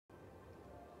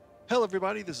Hello,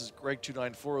 everybody. This is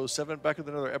Greg29407 back with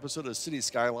another episode of City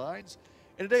Skylines.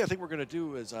 And today, I think we're going to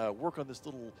do is work on this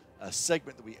little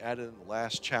segment that we added in the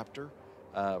last chapter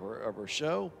of our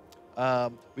show.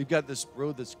 We've got this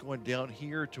road that's going down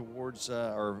here towards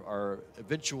our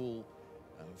eventual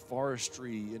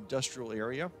forestry industrial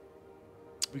area.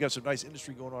 We've got some nice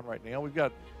industry going on right now. We've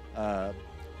got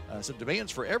some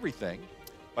demands for everything.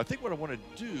 I think what I want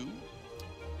to do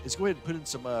is go ahead and put in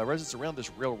some residents around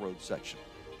this railroad section.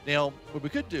 Now, what we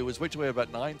could do is wait till we have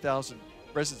about 9,000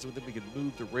 residents, and then we can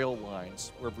move the rail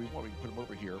lines wherever we want. We can put them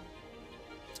over here.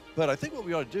 But I think what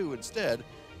we ought to do instead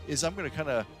is I'm going to kind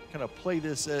of play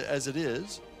this as it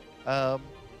is. The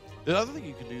other thing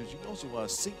you can do is you can also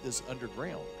sink this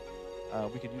underground.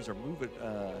 We can use our move it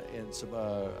and some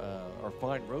our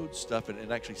fine road stuff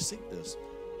and actually sink this.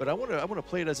 But I want to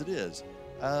play it as it is.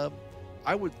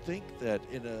 I would think that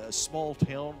in a small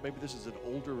town, maybe this is an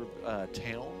older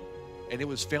town, and it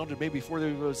was founded maybe before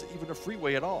there was even a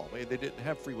freeway at all. Maybe they didn't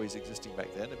have freeways existing back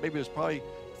then, and maybe it was probably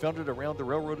founded around the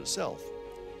railroad itself.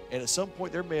 And at some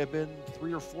point, there may have been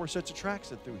 3 or 4 sets of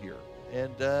tracks in through here,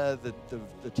 and the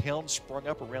town sprung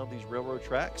up around these railroad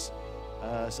tracks.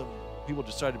 Some people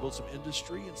decided to build some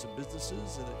industry and some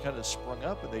businesses, and it kind of sprung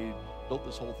up, and they built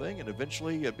this whole thing, and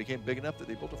eventually it became big enough that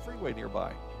they built a freeway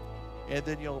nearby. And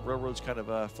then, railroads kind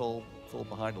of fell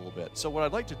behind a little bit. So what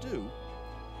I'd like to do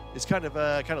is kind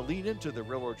of lean into the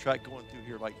railroad track going through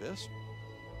here like this.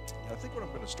 And I think what I'm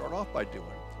going to start off by doing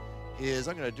is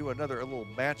I'm going to do a little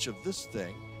match of this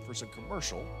thing for some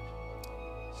commercial.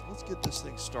 So let's get this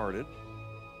thing started.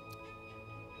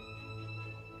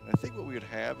 And I think what we would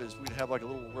have is we'd have like a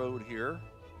little road here.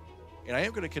 And I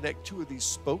am going to connect 2 of these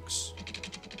spokes.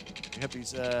 We have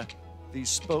these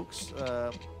spokes.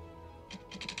 Not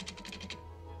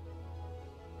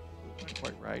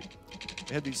quite right.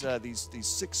 They have these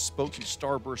 6 spokes, these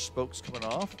starburst spokes coming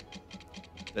off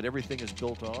that everything is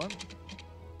built on.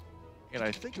 And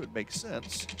I think it would make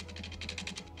sense.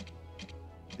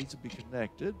 It needs to be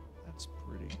connected. That's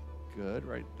pretty good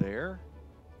right there.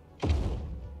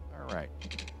 All right.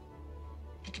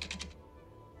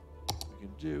 What we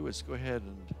can do is go ahead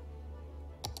and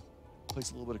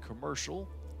place a little bit of commercial.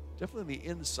 Definitely on the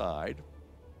inside.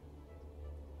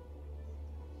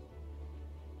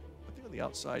 The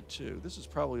outside too. This is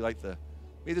probably like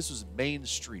maybe this was Main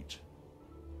Street.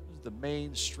 This is the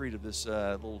main street of this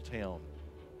little town.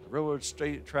 The railroad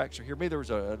tracks are here. Maybe there was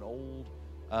an old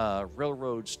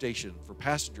railroad station for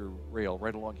passenger rail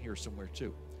right along here somewhere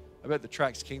too. I bet the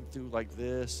tracks came through like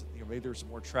this. Maybe there's some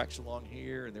more tracks along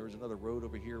here, and there was another road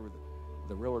over here with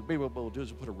the railroad. Maybe what we'll do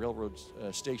is we'll put a railroad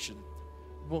station.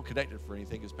 We won't connect it for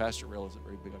anything because passenger rail isn't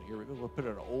very big on here. We'll put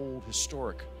an old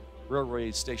historic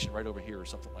railroad station right over here or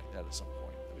something like that at some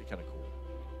point. That'd be kind of cool.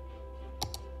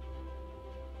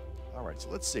 All right, so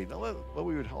let's see. Now, what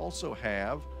we would also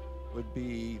have would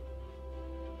be,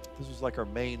 this was like our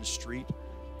main street.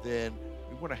 Then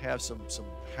we want to have some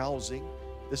housing.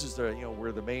 This is the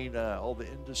where the main all the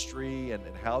industry and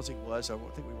housing was. I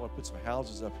think we want to put some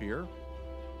houses up here.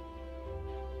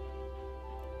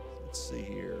 Let's see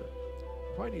here.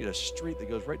 We probably need a street that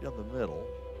goes right down the middle.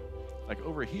 Like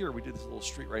over here, we did this little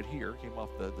street right here, came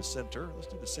off the center. Let's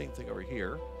do the same thing over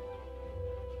here.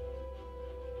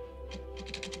 Let's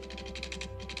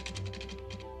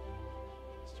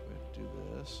go ahead and do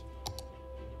this.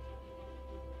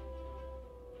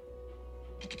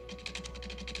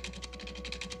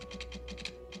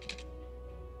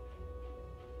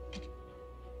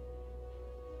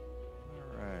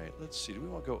 All right, let's see. Do we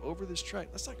want to go over this track?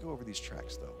 Let's not go over these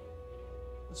tracks, though.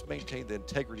 Let's maintain the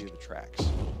integrity of the tracks.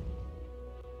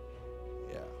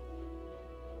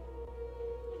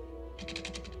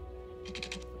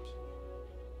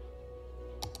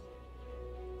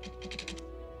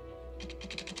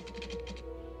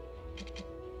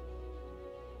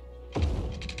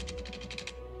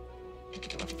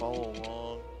 Follow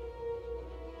along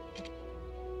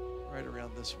right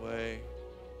around this way.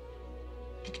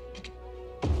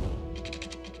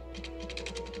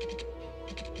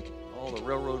 All the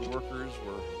railroad workers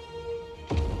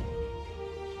were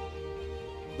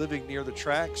living near the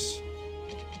tracks.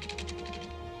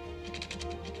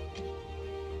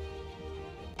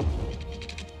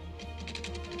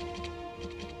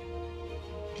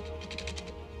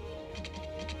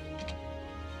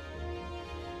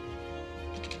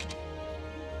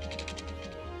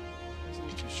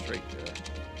 Straight there.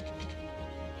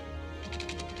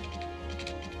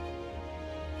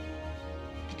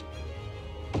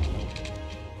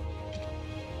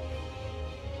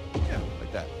 Yeah,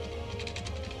 like that.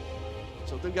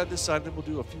 So they've got this side, then we'll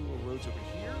do a few little roads over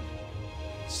here.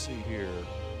 Let's see here.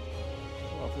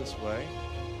 Come off this way.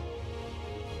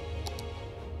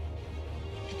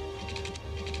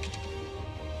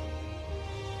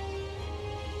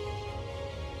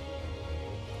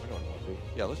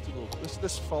 Yeah, let's do a little.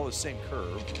 Let's follow the same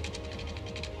curve.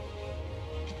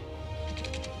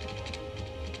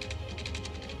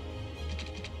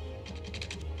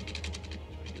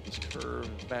 Get this curve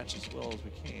match as well as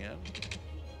we can.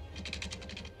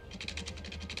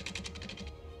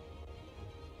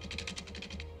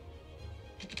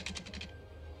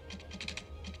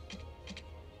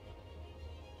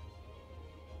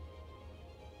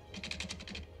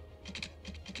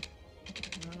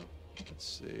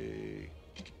 Let's see.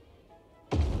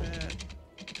 That.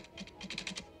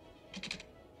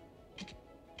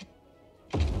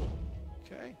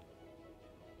 Okay.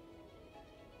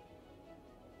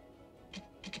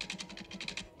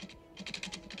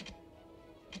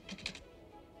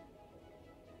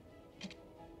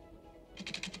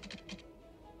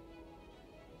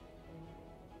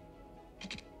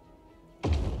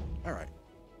 All right.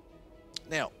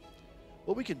 Now,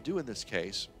 what we can do in this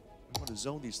case, we want to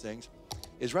zone these things,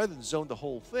 is rather than zone the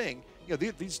whole thing, you know,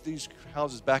 these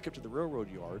houses back up to the railroad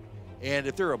yard, and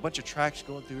if there are a bunch of tracks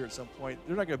going through here at some point,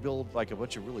 they're not going to build like a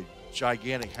bunch of really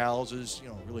gigantic houses, you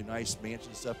know, really nice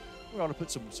mansion stuff. We want to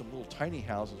put some little tiny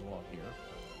houses along here,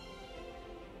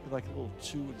 like a little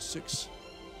 2 and 6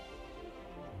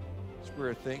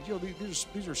 square things. You know,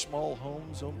 these are small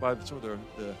homes owned by some of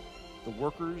the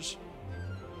workers.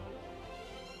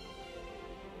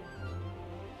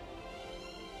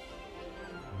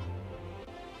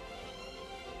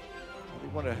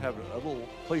 Want to have a little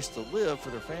place to live for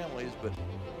their families, but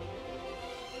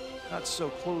not so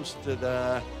close to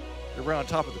they're on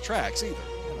top of the tracks either,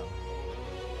 you know.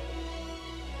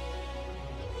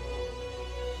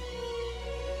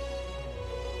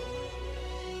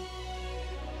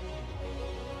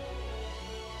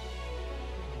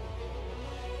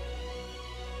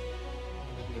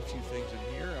 Get a few things in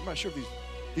here. I'm not sure if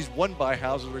these one-by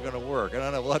houses are going to work. I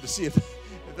don't know. We'll have to see if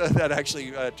that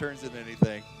actually turns into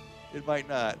anything. It might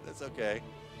not. That's okay.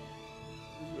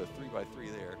 We'll do a 3x3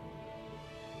 there.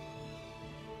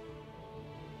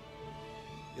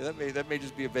 Yeah, that may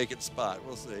just be a vacant spot.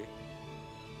 We'll see.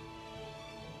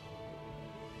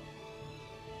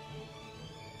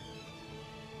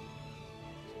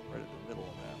 Right in the middle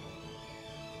of that one.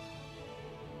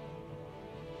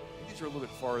 These are a little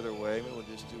bit farther away. Maybe we'll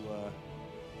just do a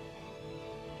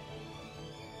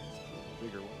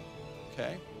bigger one.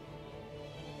 Okay.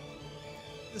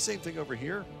 The same thing over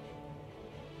here.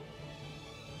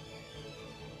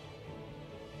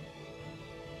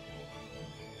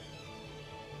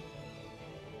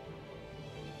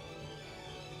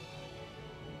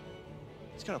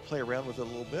 Let's kind of play around with it a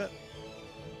little bit.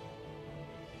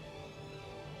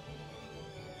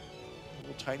 A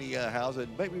little tiny house, and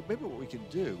maybe what we can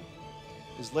do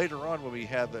is later on when we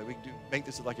have we can make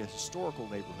this like a historical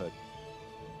neighborhood.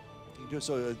 You can do it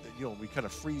so you know, we kind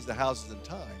of freeze the houses in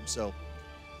time. So,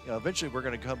 you know, eventually we're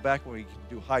going to come back when we can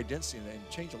do high density and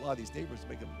change a lot of these neighborhoods to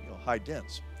make them, you know, high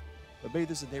dense. But maybe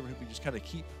this is a neighborhood we just kind of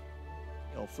keep,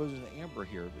 you know, frozen in amber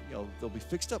here. But, you know, they'll be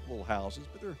fixed up little houses,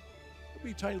 but they'll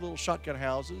be tiny little shotgun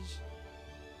houses,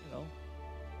 you know.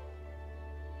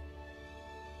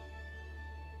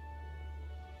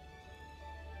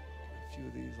 A few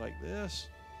of these like this.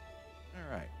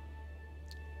 All right.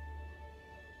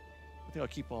 I think I'll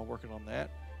keep on working on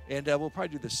that. And we'll probably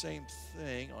do the same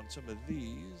thing on some of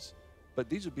these, but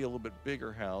these would be a little bit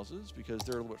bigger houses because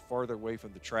they're a little bit farther away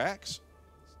from the tracks.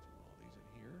 Let's do all these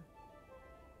in here.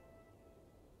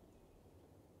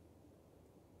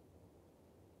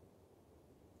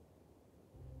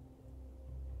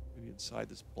 Maybe inside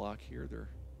this block here, they're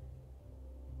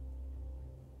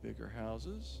bigger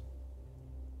houses.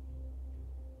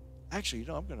 Actually, you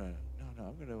know, I'm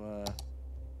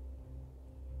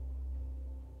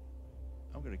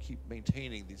going to keep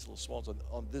maintaining these little small ones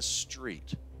on this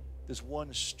street. This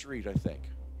one street, I think.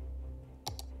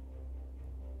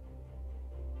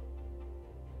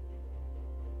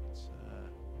 Let's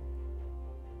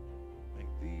make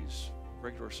these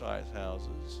regular size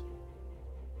houses.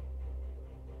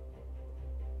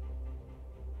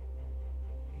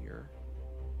 Here.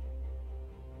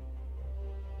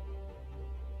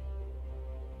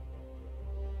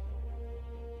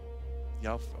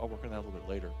 Yeah, I'll work on that a little bit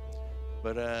later.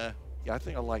 But, yeah, I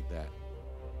think I like that.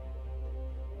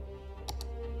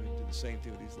 We can do the same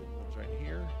thing with these little ones right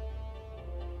here.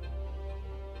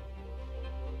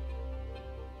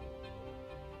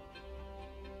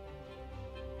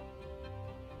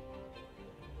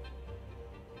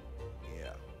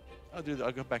 Yeah. I'll do that.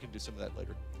 I'll go back and do some of that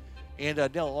later. And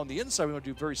now on the inside, we want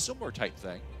to do a very similar type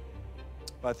thing.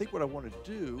 But I think what I want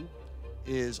to do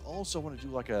is also want to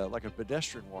do like a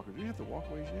pedestrian walkway. Do you have the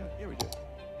walkways yet? Yeah, we do.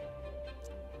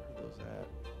 Where are those at?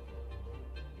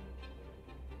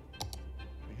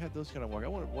 had those kind of walk. I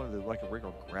wanted like a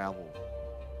regular gravel.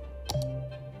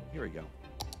 Here we go.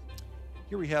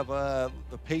 Here we have the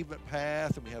pavement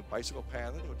path, and we have bicycle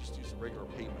path. I think I'll just use a regular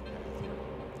pavement path here.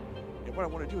 And what I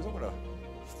want to do is I want to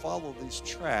follow these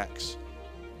tracks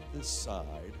this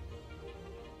side.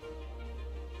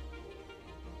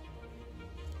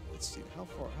 Let's see, how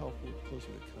close would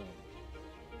it come?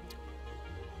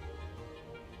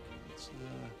 Let's,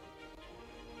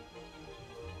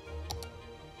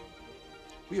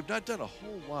 we have not done a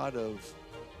whole lot of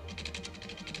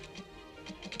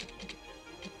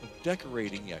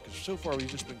decorating yet, because so far we've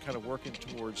just been kind of working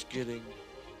towards getting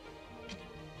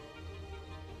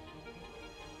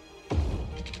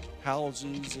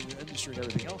houses and industry and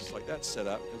everything else like that set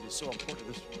up, because it's so important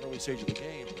at this early stage of the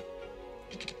game.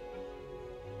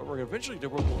 But we're eventually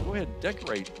we'll go ahead and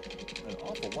decorate an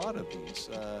awful lot of these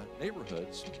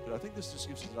neighborhoods. But I think this just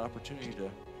gives us an opportunity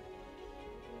to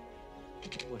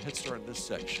do a head start in this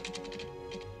section.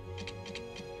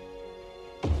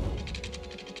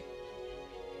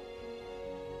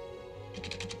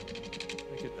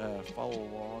 Make it follow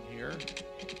along here.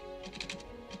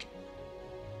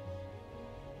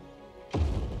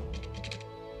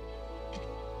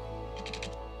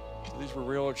 These were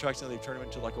railroad tracks, and they've turned them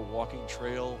into like a walking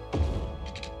trail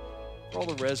for all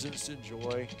the residents to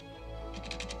enjoy.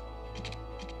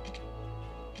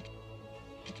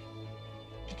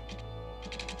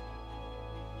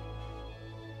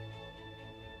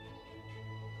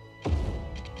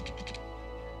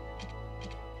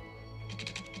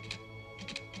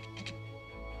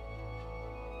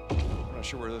 I'm not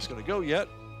sure where this is going to go yet,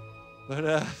 but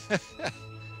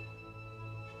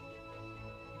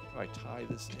I tie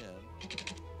this in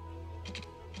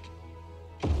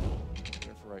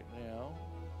for right now.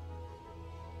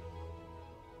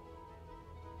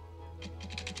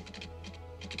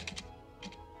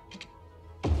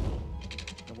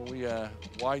 And when we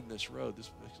widen this road,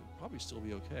 this will probably still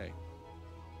be okay.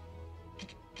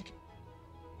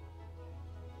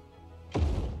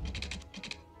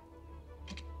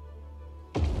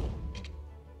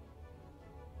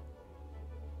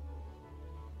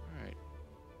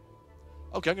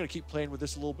 Okay, I'm going to keep playing with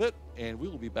this a little bit, and we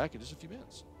will be back in just a few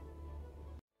minutes.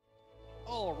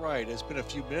 All right, it's been a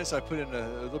few minutes. I put in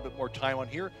a little bit more time on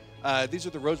here. These are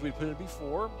the roads we put in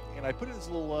before, and I put in this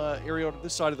little area on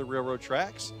this side of the railroad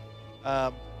tracks,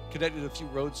 connected a few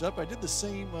roads up. I did the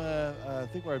same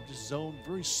thing where I've just zoned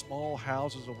very small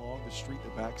houses along the street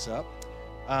that backs up.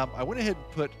 I went ahead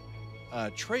and put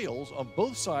trails on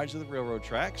both sides of the railroad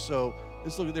tracks. So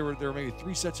this look, there were maybe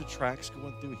 3 sets of tracks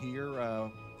going through here.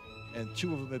 And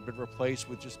 2 of them had been replaced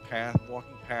with just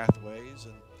walking pathways.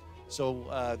 And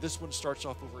so this one starts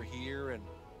off over here and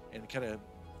kind of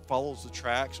follows the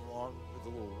tracks along with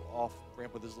a little off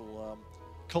ramp with this little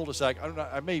cul-de-sac. I don't know.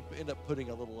 I may end up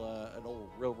putting a little an old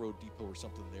railroad depot or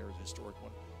something there, a historic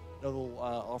one. Another little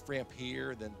off ramp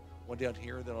here, and then one down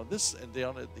here, and then on this and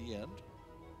down at the end,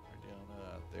 right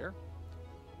down there.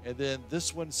 And then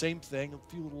this one, same thing. A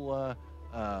few little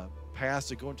paths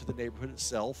that go into the neighborhood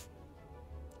itself.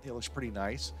 It looks pretty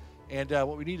nice. And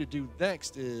what we need to do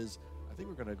next is, I think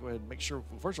we're going to go ahead and make sure,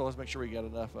 well, first of all, let's make sure we got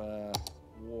enough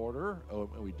water. Oh,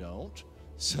 we don't.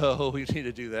 So we need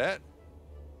to do that.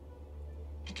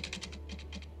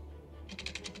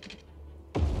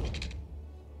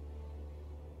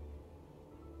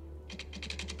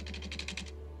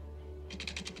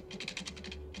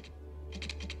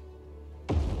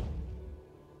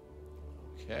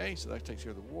 Okay, so that takes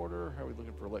care of the water. How are we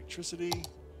looking for electricity?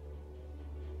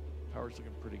 Power's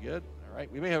looking pretty good. All right,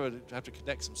 we may have to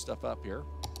connect some stuff up here.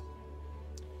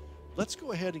 Let's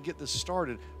go ahead and get this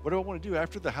started. What do I want to do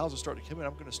after the houses start to come in?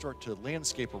 I'm going to start to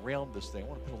landscape around this thing. I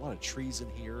want to put a lot of trees in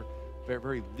here, very,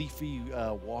 very leafy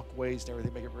walkways and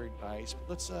everything, make it very nice. But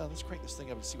let's crank this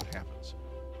thing up and see what happens.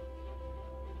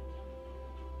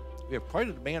 We have quite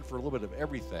a demand for a little bit of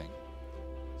everything,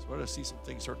 so I want to see some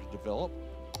things start to develop.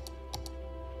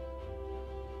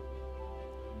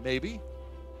 Maybe.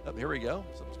 Oh, here we go.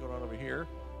 Something's going on over here.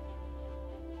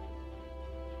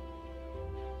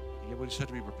 Yeah, we just have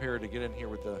to be prepared to get in here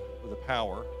with the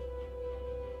power.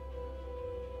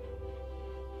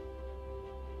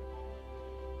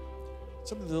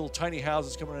 Some of the little tiny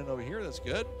houses coming in over here. That's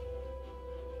good.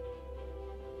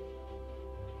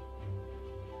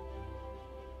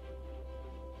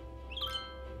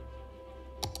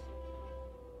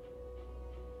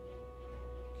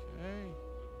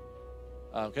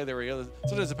 Okay, there we go.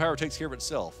 Sometimes the power takes care of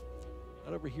itself.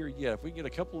 Not over here yet. If we can get a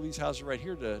couple of these houses right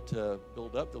here to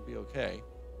build up, they'll be okay.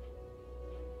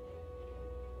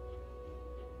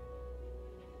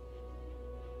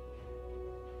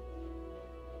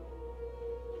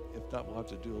 If not, we'll have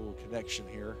to do a little connection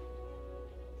here.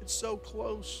 It's so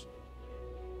close.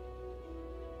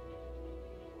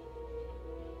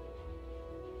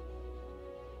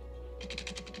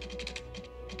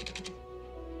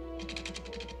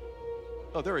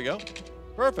 Oh, there we go.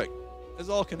 Perfect. It's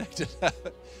all connected.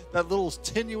 That little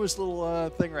tenuous little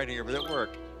thing right here, but it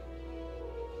worked.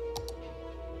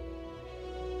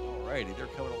 Alrighty, they're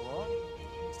coming along.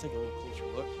 Let's take a little closer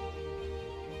look.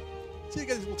 See, you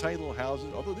got these little tiny little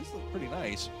houses, although these look pretty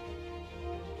nice.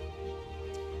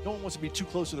 No one wants to be too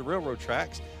close to the railroad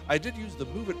tracks. I did use the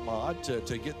Move It mod to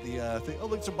get the thing. Oh,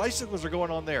 look, some bicycles are going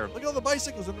on there. Look at all the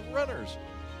bicycles and the runners.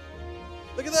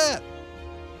 Look at that.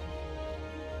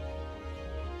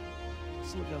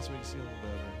 Let's look down so we can see a little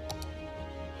better.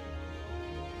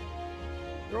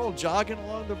 They're all jogging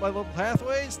along my little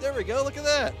pathways. There we go. Look at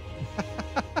that.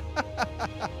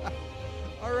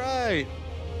 All right.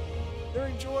 They're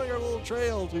enjoying our little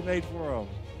trails we made for them.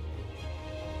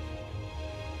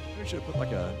 We should have put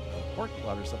like a parking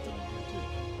lot or something in here too.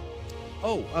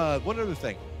 Oh, one other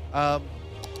thing. I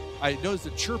noticed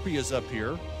that Chirpy is up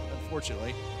here,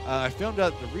 unfortunately. I found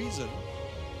out the reason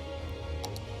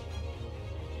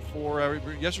for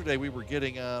yesterday we were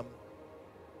getting a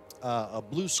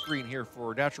blue screen here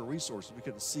for natural resources. We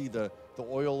couldn't see the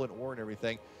oil and ore and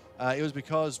everything. It was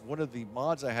because one of the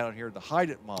mods I had on here, the Hide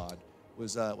It mod,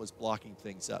 was blocking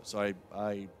things up. So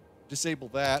I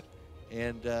disabled that,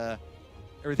 and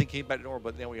everything came back to normal.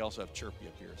 But then we also have Chirpy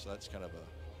up here, so that's kind of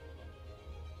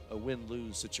a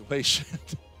win-lose situation.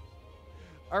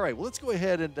 All right, well, let's go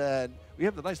ahead and we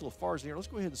have the nice little forest here. Let's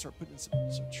go ahead and start putting in some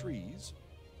trees.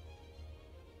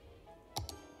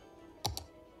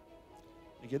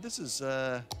 Again, this is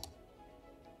not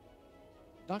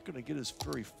going to get us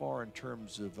very far in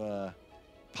terms of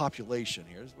population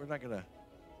here. We're not going to...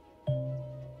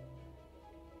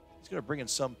 It's going to bring in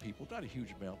some people, not a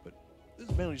huge amount, but this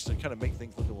is mainly just to kind of make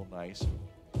things look a little nice.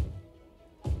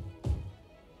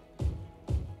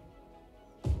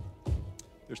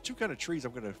 There's two kind of trees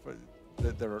I'm going to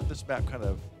this map kind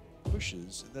of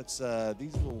pushes. And that's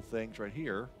these little things right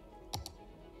here,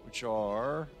 which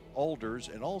are alders,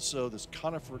 and also this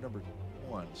conifer number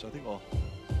 1. So I think I'll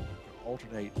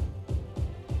alternate.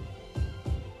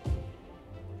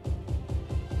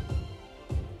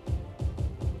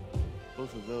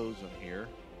 Both of those on here.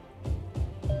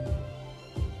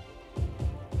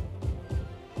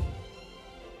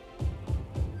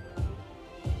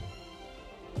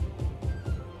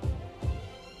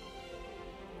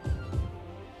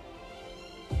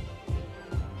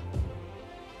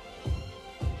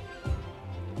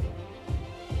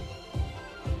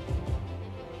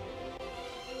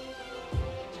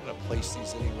 Place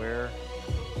these anywhere.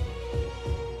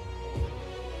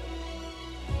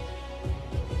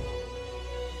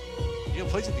 You know,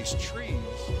 placing these trees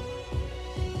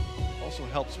also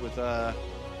helps with land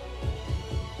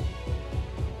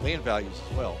values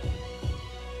as well.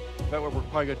 In fact, what we're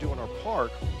probably going to do in our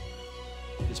park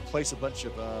is place a bunch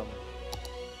of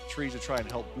trees to try and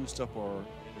help boost up our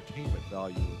entertainment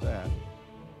value with that.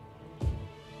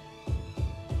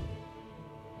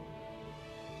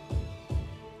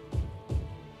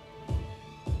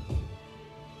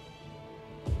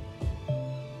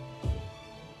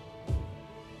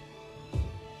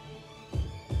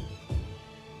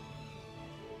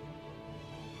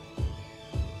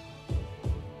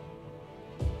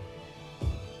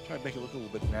 Make it look a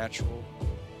little bit natural.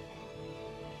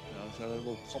 You know, so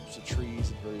little clumps of trees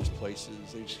in various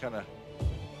places. They just kind of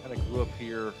grew up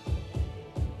here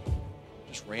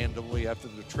just randomly after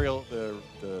the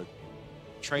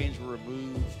trains were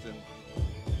removed, and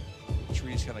the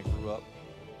trees kind of grew up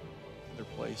in their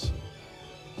place.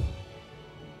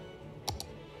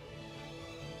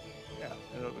 Yeah,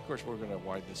 and of course we're going to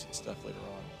widen this and stuff later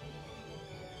on.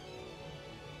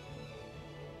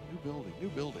 New building, new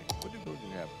building. What new building do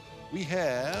we have? We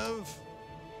have...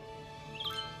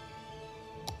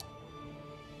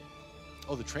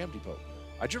 Oh, the tram depot.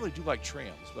 I generally do like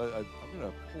trams, but I'm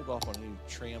going to hold off on any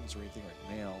trams or anything right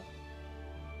now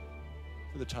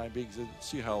for the time being, to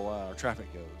see how our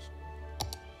traffic goes.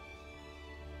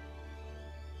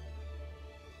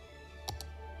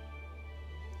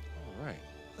 All right.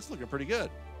 That's looking pretty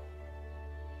good.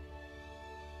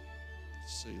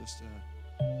 Let's see. Let's...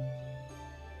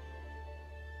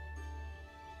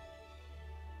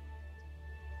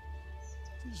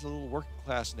 This is a little working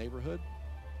class neighborhood.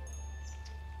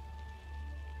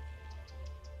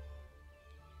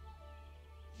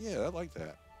 Yeah, I like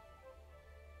that.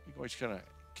 We can always kind of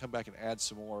come back and add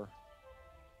some more.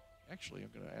 Actually, I'm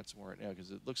going to add some more right now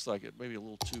because it looks like it may be a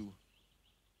little too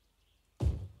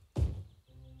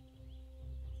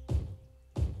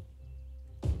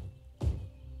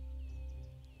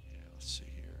Let's see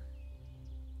here.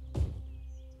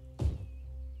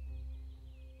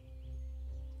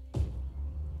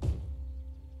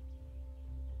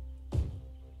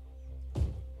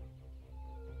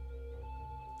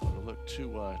 Don't look too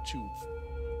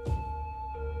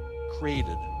created,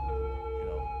 you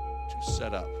know, too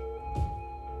set up.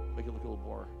 Make it look a little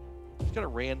more. It's kind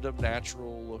of random,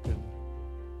 natural looking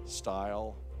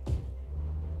style.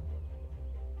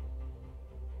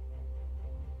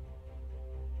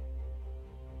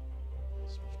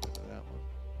 That one.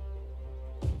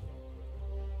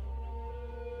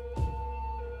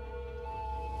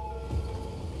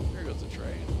 There goes the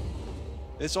train.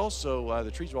 It's also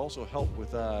the trees will also help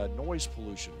with noise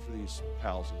pollution for these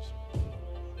houses.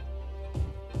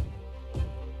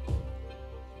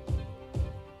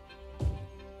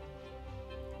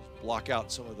 Just block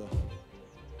out some of the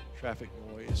traffic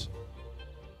noise.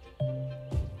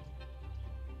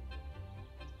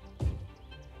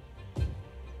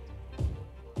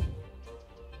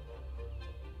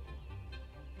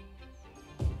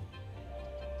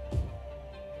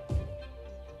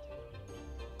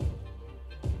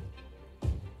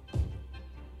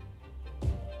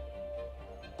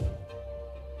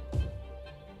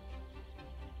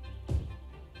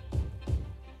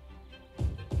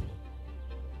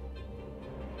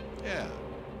 Yeah.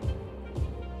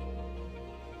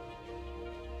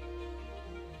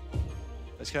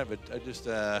 That's kind of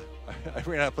a, I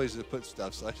ran out of places to put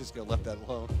stuff, so I just gonna left that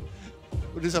alone.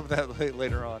 We'll do something with that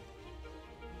later on.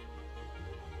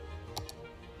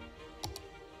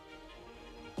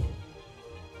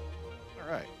 All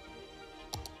right.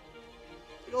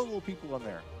 Look at all the little people on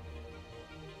there.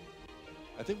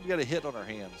 I think we got a hit on our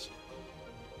hands.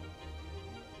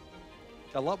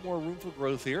 Got a lot more room for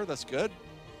growth here. That's good.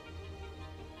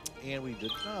 And we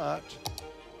did not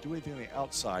do anything on the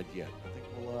outside yet. I think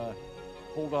we'll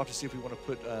hold off to see if we want to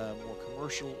put more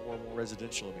commercial or more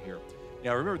residential over here.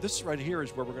 Now remember, this right here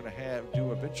is where we're going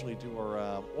to eventually do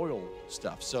our oil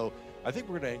stuff. So I think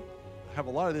we're going to have a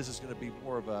lot of this is going to be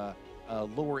more of a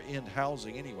lower end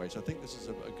housing anyway. So I think this is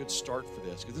a good start for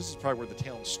this, because this is probably where the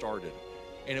town started.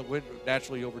 And it went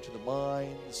naturally over to the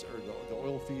mines or the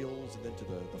oil fields, and then to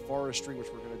the forestry, which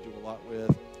we're going to do a lot with.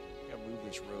 We're going to move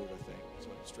this road, I think, so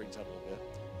it straightens out a little bit.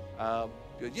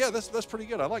 Good. Yeah, that's pretty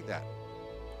good. I like that.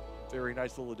 Very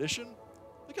nice little addition.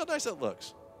 Look how nice that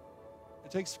looks.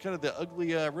 It takes kind of the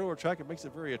ugly railroad track and makes it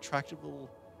a very attractive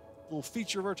little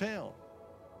feature of our town.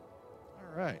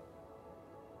 All right.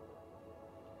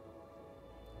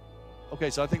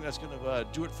 Okay, so I think that's going to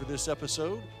do it for this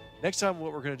episode. Next time,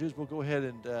 what we're going to do is we'll go ahead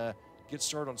and get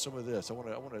started on some of this. I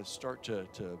want to start to I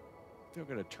think we're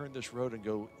going to turn this road and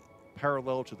go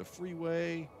parallel to the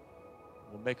freeway.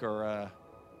 We'll make our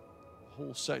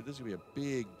whole site. This is going to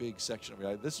be a big section. I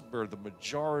mean, this is where the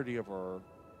majority of our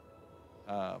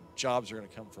jobs are going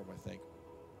to come from, I think.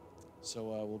 So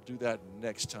we'll do that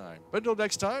next time. But until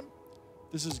next time,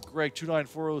 this is Greg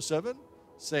 29407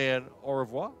 saying au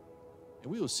revoir,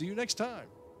 and we will see you next time.